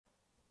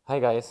Hi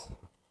guys,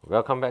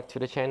 welcome back to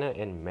the channel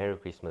and Merry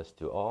Christmas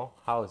to all.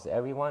 How's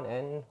everyone?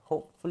 And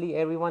hopefully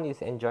everyone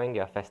is enjoying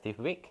their festive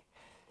week.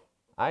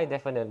 I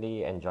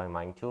definitely enjoy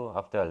mine too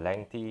after a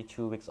lengthy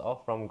 2 weeks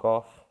off from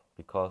golf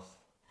because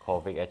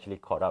COVID actually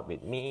caught up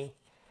with me.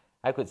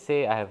 I could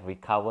say I have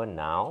recovered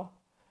now.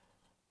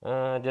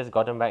 Just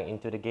gotten back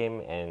into the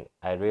game and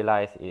I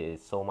realized it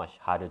is so much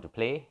harder to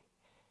play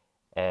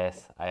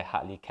as I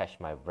hardly catch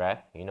my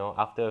breath.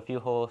 After a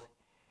few holes,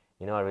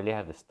 I really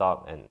have to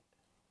stop and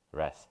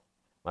rest.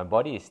 My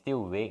body is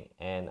still weak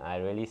and I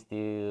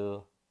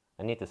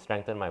need to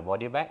strengthen my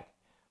body back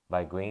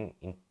by going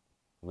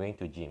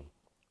to gym.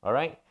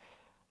 Alright,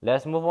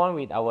 let's move on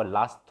with our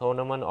last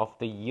tournament of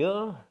the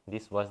year.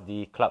 This was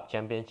the club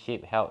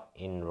championship held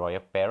in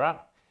Royal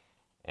Perak,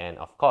 and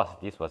of course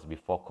this was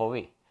before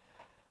COVID.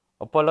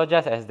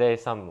 Apologize as there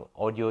is some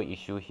audio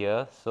issue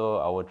here, so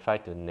I will try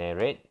to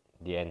narrate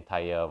the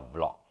entire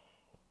vlog.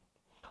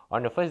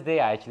 On the first day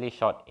I actually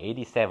shot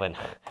 87,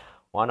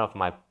 one of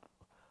my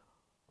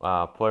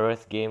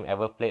poorest game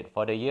ever played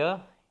for the year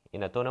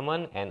in a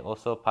tournament, and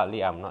also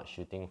partly I'm not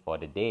shooting for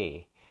the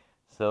day,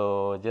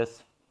 so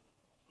just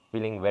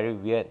feeling very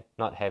weird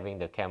not having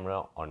the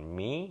camera on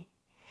me.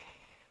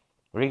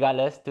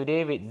 Regardless,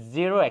 today with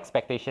zero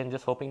expectation,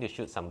 just hoping to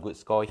shoot some good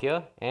score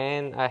here,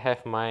 and I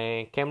have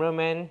my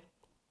cameraman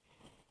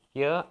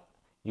here,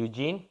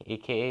 Eugene,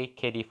 aka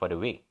KD for the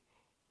week.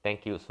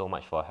 Thank you so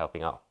much for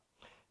helping out.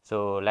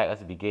 So let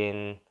us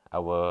begin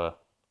our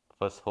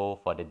first hole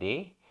for the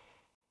day.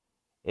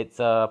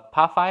 It's a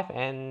par 5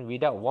 and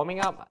without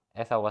warming up,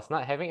 as I was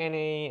not having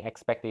any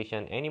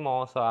expectation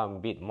anymore, so I'm a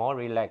bit more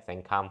relaxed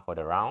and calm for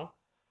the round.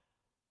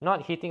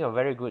 Not hitting a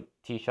very good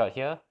tee shot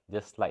here,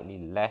 just slightly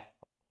left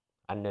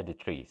under the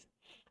trees.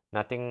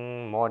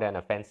 Nothing more than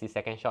a fancy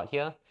second shot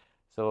here.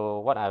 So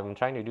what I'm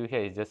trying to do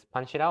here is just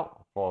punch it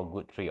out for a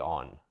good 3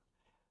 on.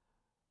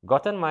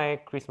 Gotten my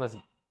Christmas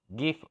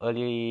gift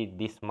early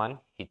this month,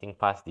 hitting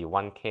past the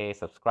 1K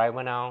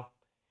subscriber now.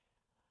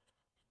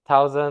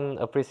 1,000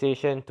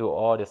 appreciation to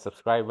all the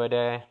subscribers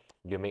there.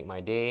 You make my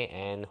day,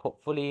 and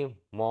hopefully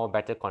more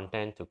better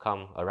content to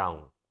come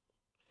around.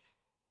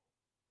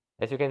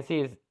 As you can see,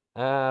 it's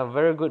a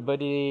very good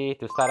birdie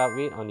to start up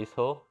with on this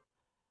hole.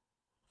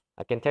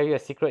 I can tell you a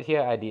secret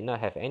here, I did not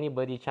have any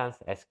birdie chance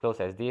as close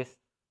as this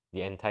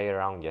the entire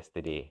round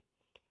yesterday.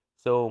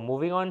 So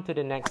moving on to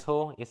the next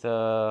hole is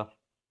a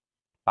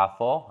par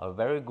 4, a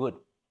very good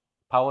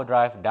power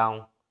drive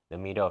down the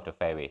middle of the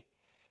fairway.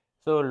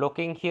 So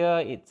looking here,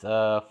 it's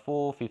a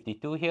full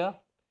 52 here.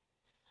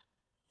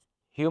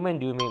 Human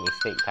do make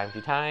mistake time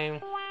to time.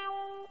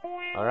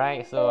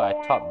 Alright, so I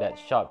topped that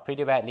shot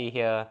pretty badly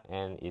here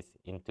and it's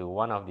into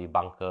one of the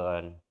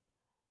bunker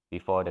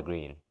before the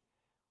green.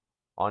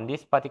 On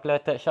this particular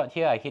third shot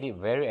here, I hit it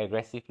very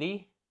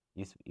aggressively.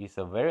 It's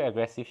a very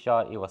aggressive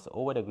shot. It was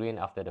over the green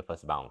after the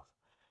first bounce.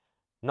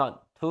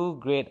 Not too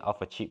great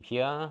of a chip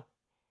here.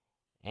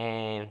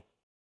 And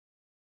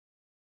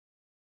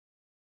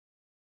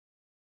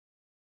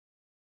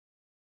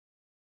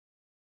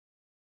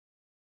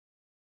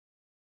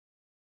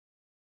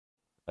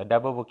a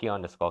double bogey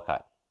on the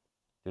scorecard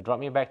to drop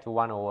me back to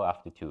 1 over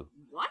after 2.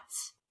 What?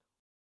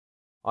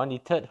 On the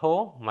third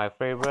hole,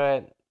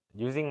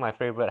 using my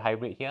favorite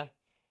hybrid here,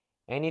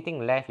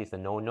 anything left is a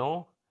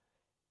no-no.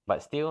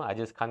 But still, I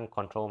just can't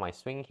control my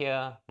swing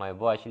here. My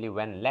ball actually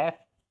went left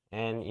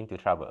and into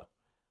trouble.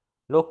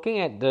 Looking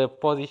at the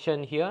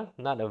position here,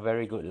 not a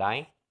very good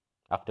line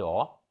after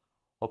all.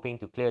 Hoping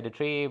to clear the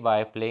tree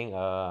by playing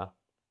a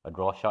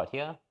draw shot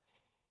here.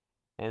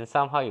 And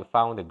somehow you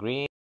found the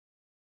green.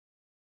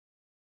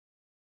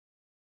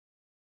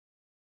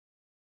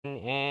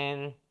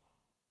 And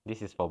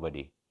this is for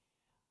birdie.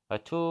 A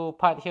 2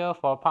 putt here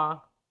for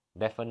par.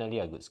 Definitely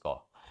a good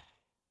score.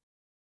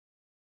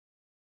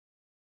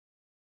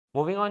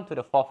 Moving on to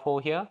the fourth hole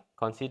here.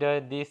 Consider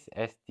this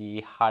as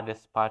the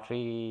hardest par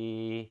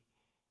 3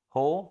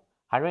 hole.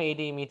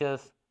 180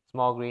 meters,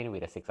 small green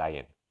with a 6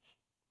 iron.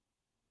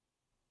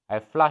 I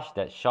flushed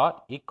that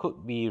shot. It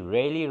could be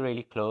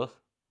really close.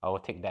 I will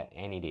take that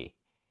any day.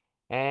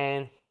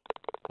 And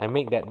I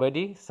make that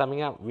birdie,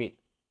 summing up with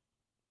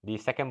the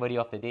second birdie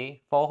of the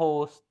day. 4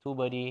 holes, 2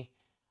 birdie.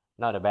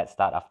 Not a bad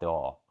start after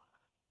all.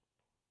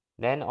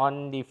 Then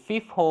on the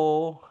fifth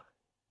hole,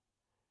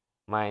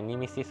 my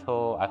nemesis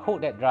hole, I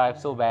hooked that drive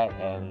so bad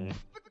and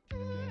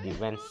it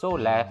went so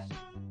left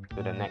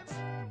to the next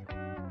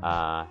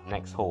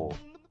hole.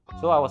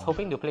 So I was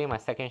hoping to play my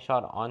second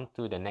shot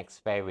onto the next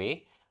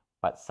fairway,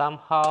 but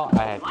somehow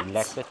I have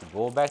elected to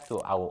go back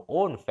to our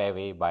own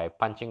fairway by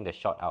punching the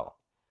shot out.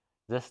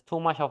 Just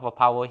too much of a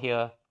power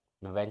here.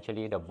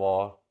 Eventually the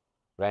ball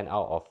ran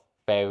out of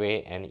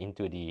fairway and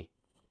into the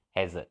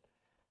hazard.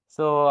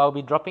 So I'll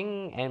be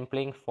dropping and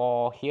playing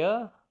 4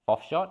 here,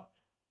 4th shot,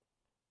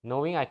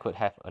 knowing I could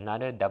have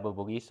another double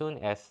bogey soon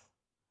as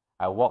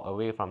I walk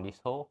away from this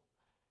hole.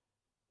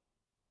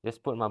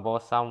 Just put my ball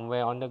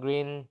somewhere on the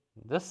green.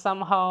 Just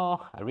somehow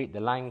I read the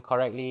line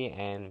correctly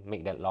and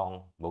make that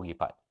long bogey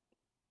putt.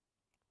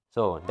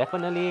 So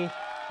definitely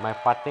my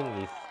putting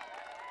is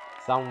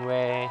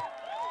somewhere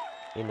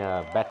in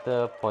a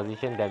better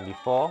position than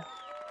before,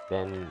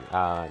 than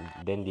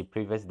the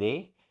previous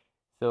day.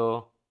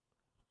 So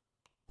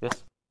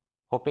just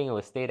hoping it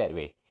will stay that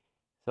way.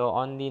 So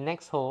on the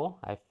next hole,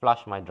 I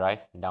flush my drive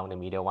down the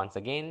middle once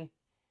again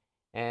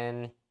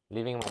and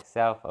leaving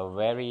myself a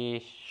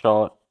very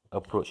short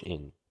approach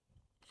in.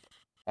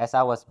 As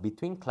I was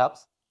between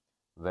clubs,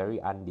 very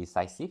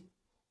undecisive,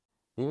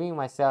 leaving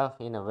myself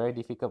in a very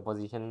difficult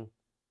position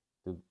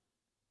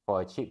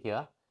for a chip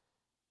here,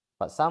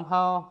 but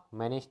somehow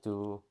managed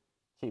to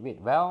chip it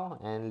well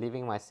and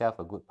leaving myself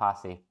a good par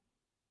save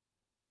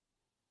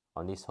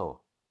on this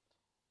hole.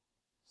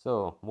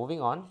 So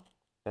moving on,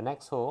 the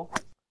next hole,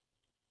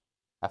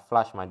 I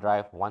flush my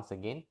drive once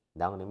again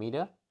down the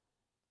middle,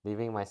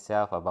 leaving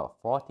myself about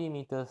 40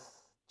 meters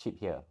chip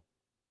here.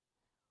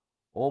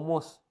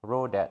 Almost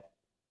roll that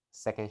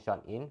second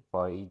shot in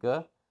for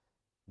eagle,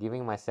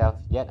 giving myself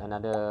yet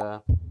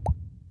another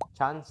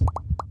chance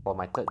for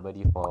my third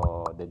birdie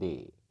for the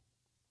day.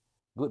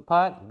 Good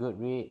putt, good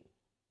read,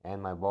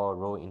 and my ball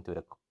roll into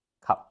the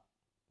cup.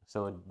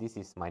 So this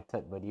is my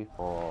third birdie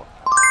for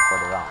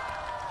the round.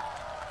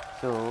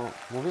 So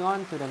moving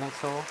on to the next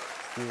hole,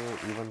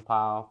 still even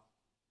par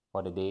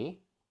for the day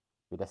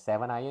with a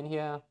 7-iron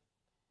here.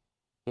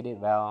 Hit it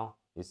well,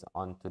 it's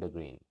onto the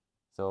green.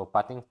 So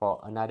putting for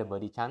another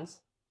birdie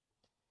chance.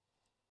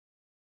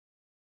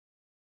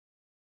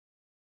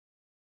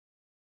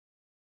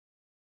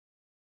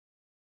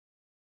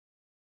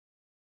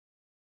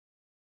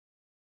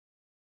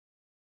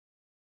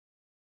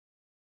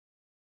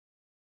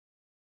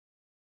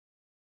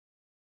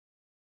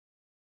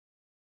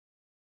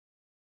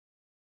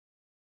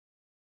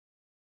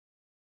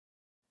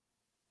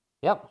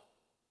 Yep,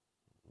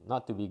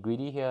 not to be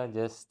greedy here,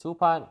 just 2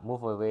 putt,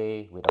 move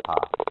away with a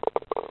par.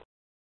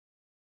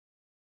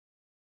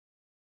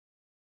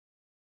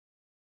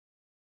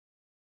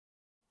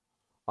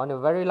 On the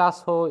very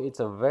last hole, it's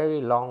a very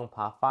long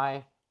par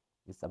 5.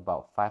 It's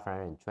about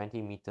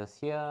 520 meters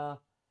here.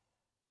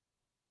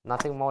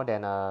 Nothing more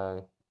than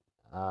a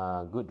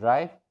good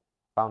drive.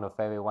 Found the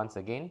fairway once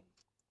again.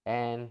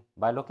 And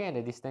by looking at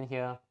the distance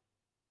here,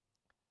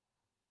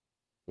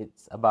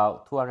 it's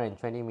about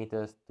 220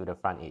 meters to the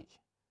front edge.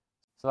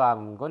 So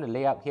I'm going to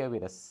lay up here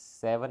with a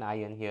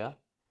 7-iron here.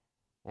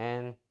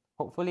 And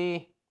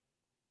hopefully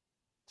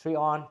 3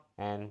 on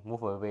and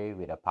move away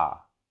with a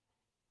par.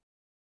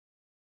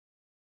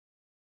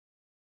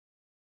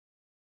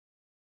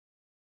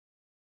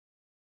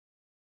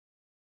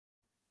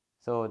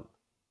 So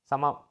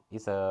sum up,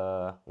 it's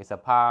a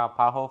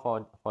par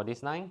hole for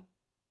this 9,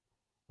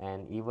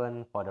 and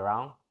even for the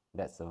round,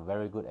 that's a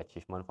very good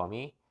achievement for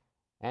me.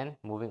 And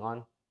moving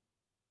on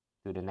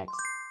to the next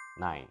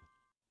 9.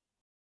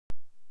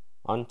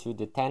 On to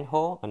the 10th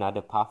hole,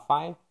 another par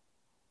 5.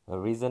 A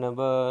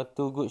reasonable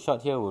 2 good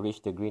shot here will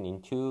reach the green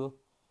in 2,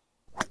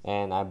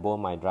 and I bowl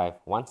my drive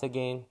once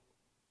again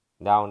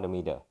down the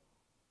middle.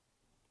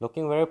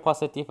 Looking very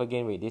positive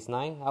again with this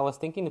 9. I was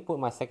thinking to put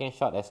my second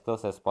shot as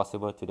close as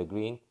possible to the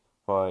green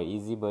for an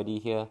easy birdie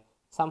here.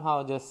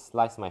 Somehow just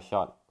slice my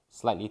shot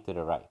slightly to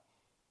the right,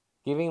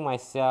 giving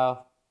myself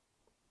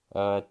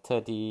a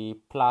 30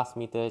 plus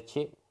meter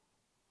chip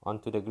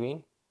onto the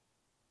green.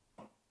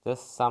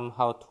 Just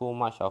somehow too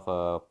much of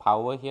a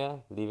power here,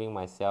 leaving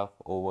myself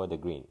over the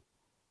green.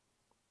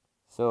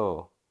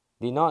 So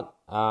did not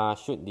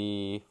shoot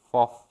the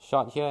 4th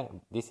shot here.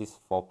 This is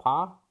for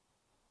par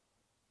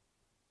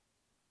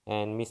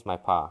and miss my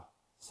par.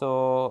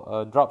 So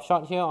a drop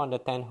shot here on the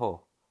 10th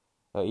hole.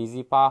 A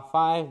easy par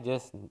 5,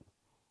 just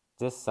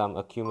some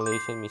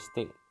accumulation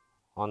mistake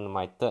on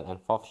my 3rd and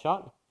 4th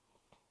shot.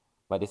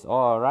 But it's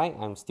all alright,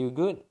 I'm still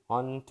good.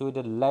 On to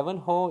the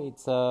 11th hole,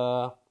 it's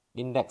a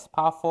index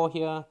par 4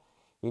 here.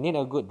 You need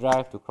a good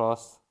drive to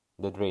cross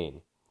the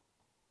drain.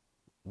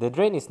 The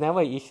drain is never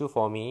an issue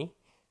for me,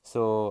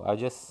 so I'll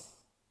just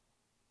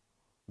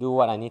do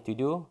what I need to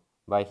do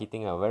by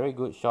hitting a very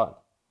good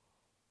shot.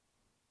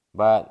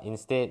 But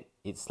instead,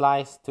 it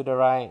sliced to the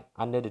right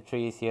under the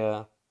trees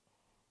here.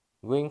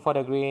 Going for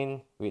the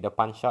green with a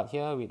punch shot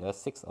here with a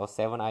 6 or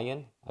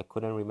 7-iron. I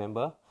couldn't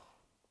remember.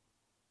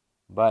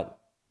 But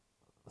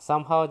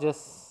somehow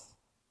just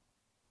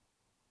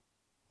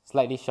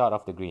slightly short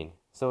of the green.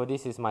 So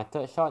this is my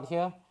 3rd shot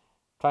here.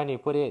 Trying to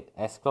put it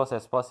as close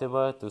as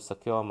possible to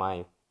secure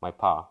my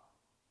par.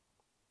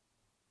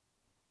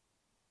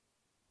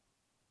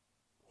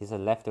 It's a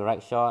left to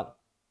right shot.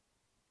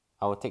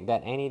 I will take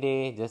that any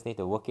day. Just need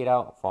to work it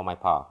out for my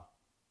par.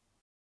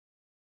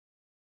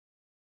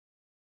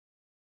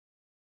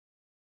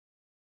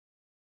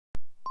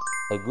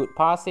 A good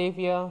par save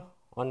here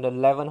on the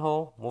 11th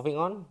hole. Moving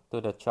on to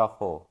the 12th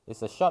hole.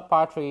 It's a short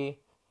par 3.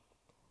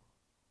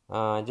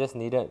 Just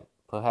needed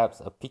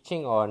perhaps a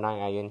pitching or a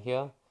 9-iron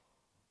here.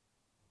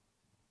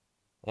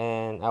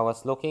 And I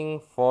was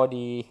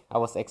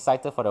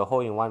excited for the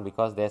hole-in-one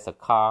because there's a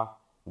car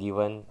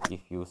given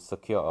if you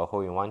secure a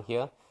hole-in-one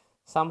here.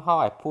 Somehow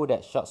I pulled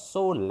that shot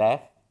so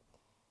left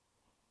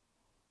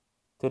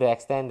to the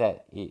extent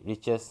that it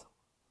reaches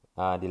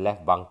the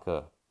left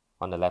bunker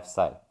on the left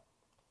side.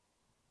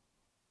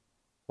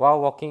 While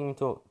walking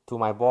to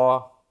my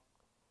ball,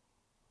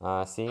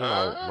 seeing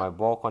my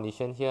ball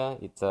condition here,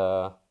 it's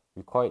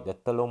we call it the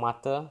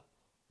telometer.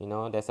 You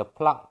know, there's a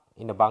plug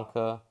in the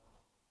bunker,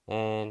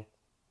 and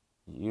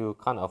you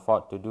can't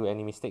afford to do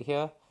any mistake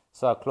here.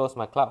 So I close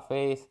my club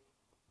face,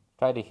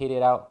 try to hit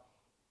it out.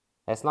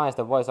 As long as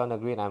the ball is on the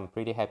green, I'm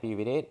pretty happy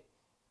with it.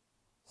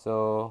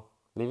 So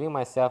leaving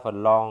myself a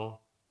long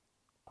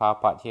par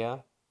putt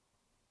here.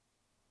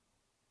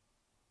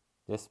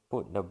 Just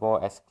put the ball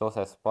as close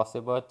as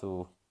possible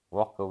to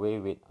walk away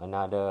with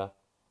another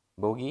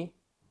bogey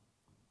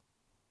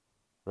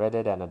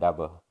rather than a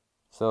double.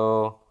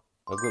 So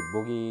a good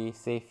bogey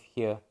save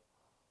here.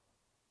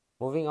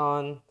 Moving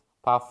on,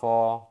 par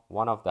 4,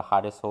 one of the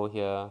hardest hole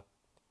here,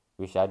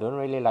 which I don't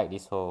really like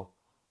this hole.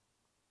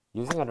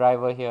 Using a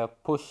driver here,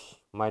 push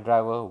my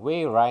driver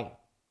way right,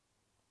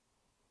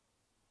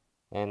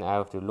 and I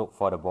have to look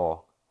for the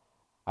ball.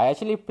 I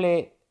actually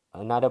played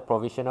another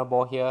provisional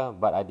ball here,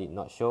 but I did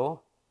not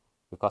show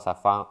because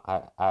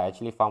I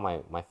actually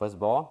found my first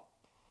ball.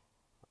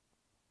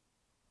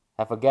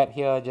 Have a gap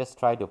here, just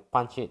try to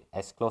punch it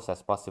as close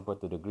as possible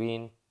to the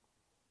green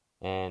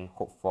and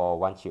hope for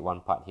one chip, one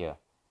putt here.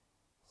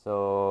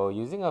 So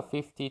using a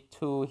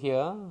 52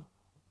 here,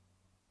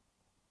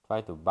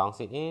 try to bounce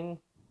it in.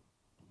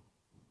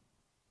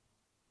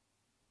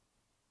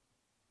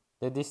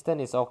 The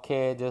distance is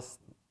okay, just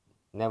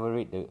never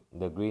read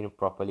the green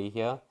properly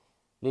here.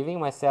 Leaving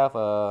myself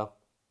a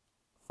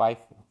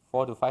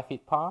 4 to 5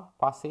 feet par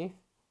save.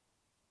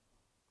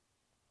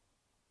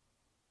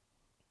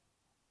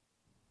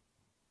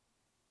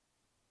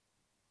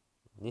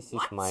 This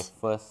is my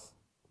first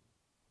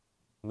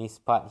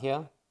missed putt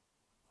here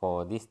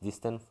for this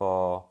distance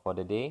for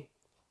the day.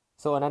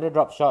 So another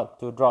drop shot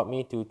to drop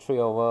me to 3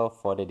 over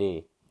for the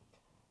day.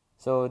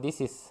 So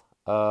this is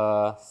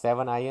a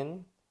 7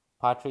 iron,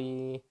 par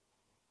 3,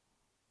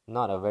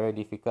 not a very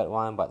difficult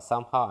one, but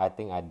somehow I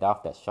think I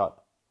duffed that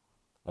shot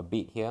a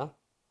bit here,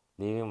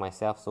 leaving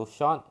myself so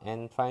short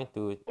and trying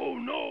to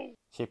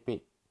chip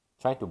it,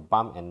 trying to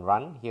bump and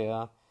run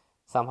here.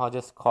 Somehow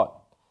just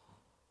caught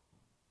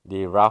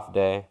the rough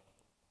there,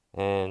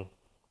 and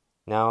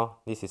now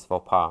this is for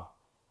par.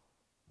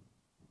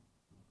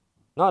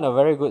 Not a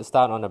very good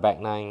start on the back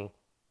 9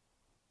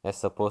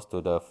 as opposed to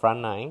the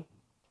front 9.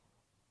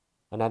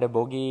 Another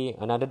bogey,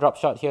 another drop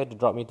shot here to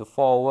drop me to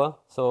 4 over.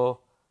 So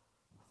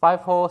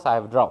 5 holes, I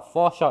have dropped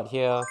 4 shot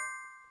here.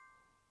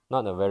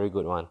 Not a very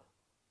good one.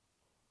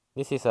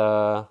 This is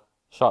a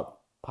short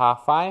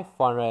par 5,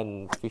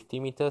 450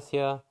 meters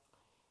here.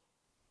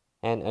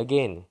 And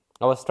again,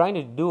 I was trying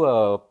to do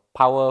a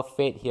power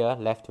fade here,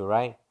 left to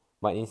right,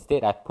 but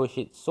instead I push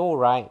it so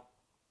right,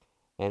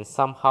 and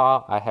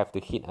somehow I have to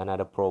hit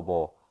another pro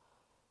ball.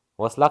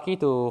 Was lucky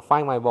to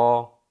find my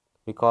ball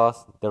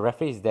because the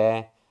referee is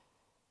there,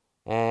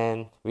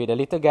 and with a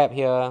little gap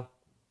here,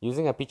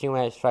 using a pitching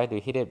wedge, try to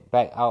hit it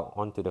back out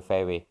onto the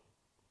fairway.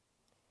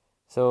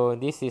 So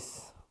this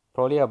is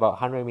probably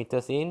about 100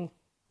 meters in.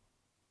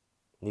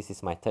 This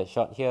is my third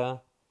shot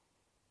here.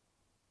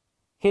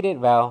 Hit it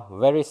well,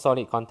 very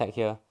solid contact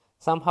here.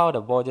 Somehow the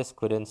ball just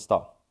couldn't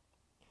stop.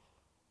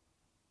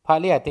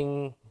 Partly I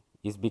think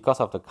it's because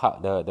of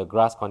the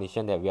grass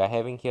condition that we are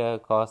having here,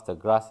 because the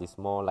grass is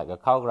more like a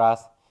cow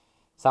grass.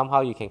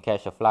 Somehow you can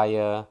catch a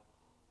flyer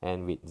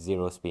and with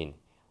 0 spin.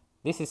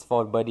 This is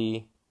for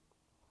birdie.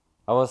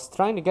 I was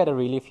trying to get a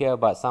relief here,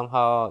 but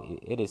somehow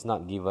it is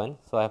not given,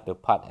 so I have to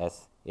putt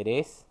as it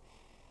is.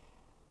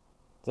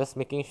 Just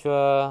making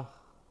sure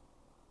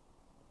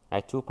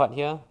I 2-putt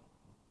here.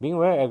 Being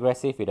very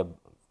aggressive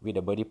with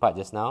the birdie putt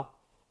just now.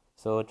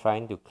 So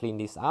trying to clean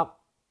this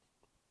up.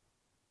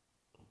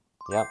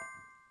 Yep.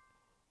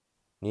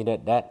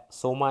 Needed that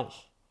so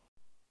much.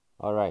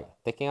 Alright,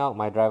 taking out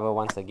my driver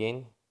once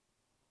again.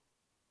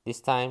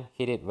 This time,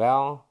 hit it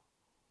well.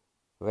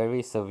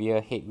 Very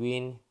severe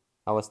headwind.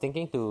 I was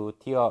thinking to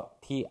tee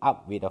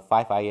up with a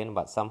 5 iron,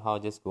 but somehow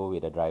just go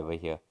with a driver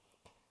here.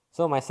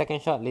 So my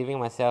second shot, leaving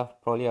myself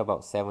probably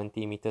about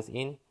 70 meters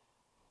in,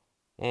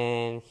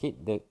 and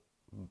hit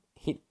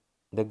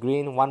the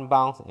green, one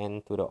bounce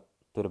and to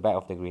the back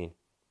of the green.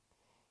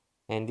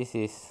 And this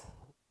is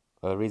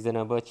a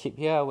reasonable chip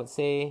here, I would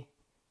say,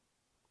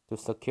 to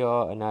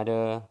secure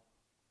another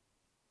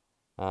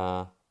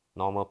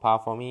normal par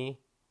for me.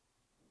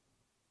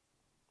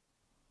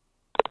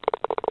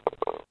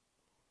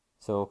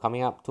 So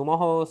coming up 2 more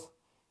holes,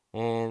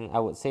 and I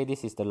would say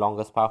this is the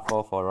longest par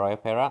 4 for Royal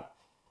Perak.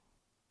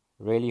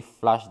 Really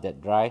flush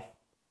that drive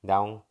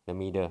down the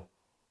middle.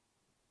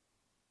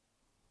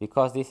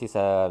 Because this is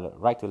a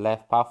right to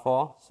left par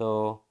 4,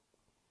 so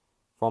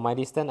for my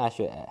distance I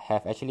should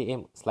have actually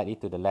aimed slightly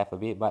to the left a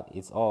bit, but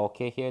it's all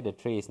okay here. The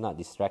tree is not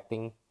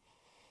distracting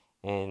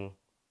and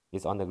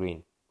it's on the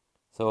green.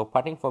 So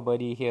putting for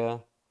birdie here.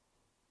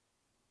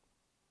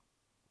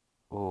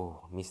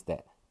 Oh, missed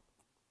that.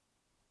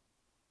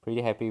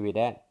 Pretty happy with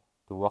that,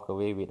 to walk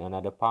away with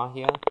another par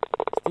here.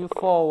 Still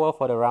 4 over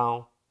for the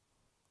round.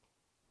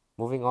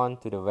 Moving on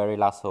to the very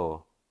last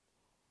hole.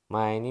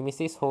 My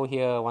nemesis hole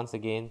here once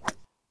again,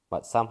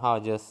 but somehow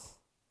just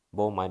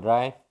bowl my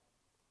drive.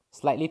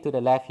 slightly to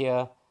the left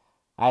here,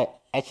 I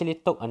actually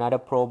took another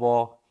pro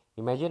ball.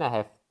 Imagine I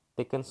have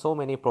taken so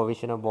many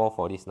provisional ball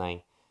for this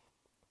 9.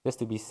 Just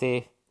to be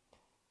safe,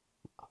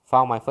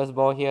 found my first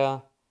ball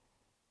here.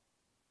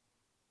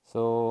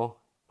 So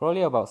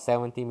probably about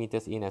 70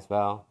 meters in as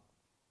well.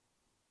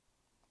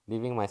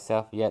 Leaving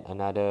myself yet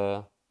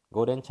another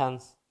golden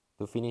chance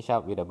to finish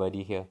up with a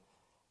birdie here.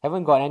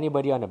 Haven't got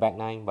anybody on the back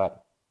 9,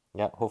 but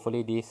yeah,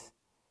 hopefully this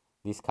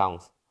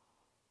counts.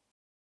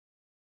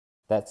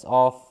 That's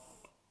all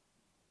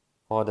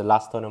for the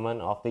last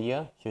tournament of the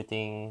year,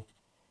 shooting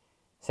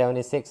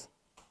 76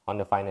 on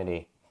the final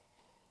day.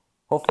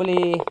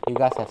 Hopefully you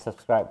guys have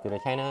subscribed to the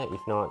channel.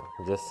 If not,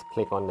 just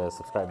click on the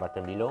subscribe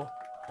button below,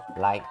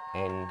 like,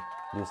 and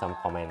do some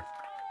comments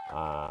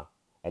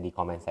at the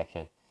comment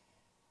section.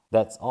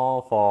 That's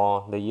all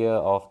for the year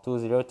of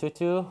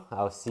 2022.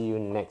 I'll see you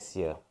next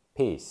year.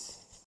 Peace.